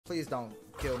Please don't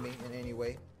kill me in any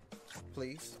way.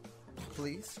 Please.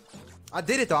 Please. I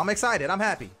did it though. I'm excited. I'm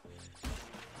happy.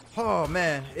 Oh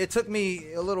man, it took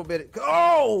me a little bit.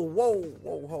 Oh, whoa,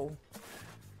 whoa, whoa.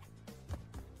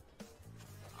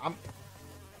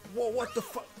 Whoa, what the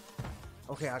fuck?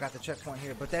 Okay, I got the checkpoint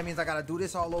here, but that means I gotta do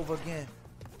this all over again.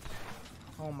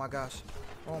 Oh my gosh.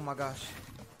 Oh my gosh.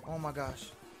 Oh my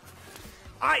gosh.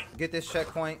 Get this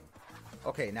checkpoint.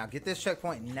 Okay, now get this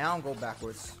checkpoint. Now go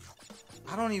backwards.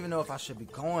 I don't even know if I should be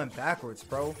going backwards,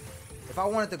 bro. If I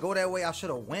wanted to go that way, I should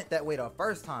have went that way the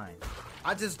first time.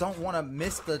 I just don't want to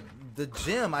miss the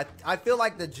gym. I feel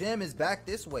like the gym is back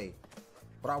this way,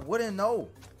 but I wouldn't know.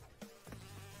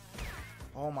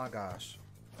 Oh my gosh.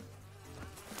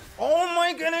 Oh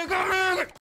my goodness.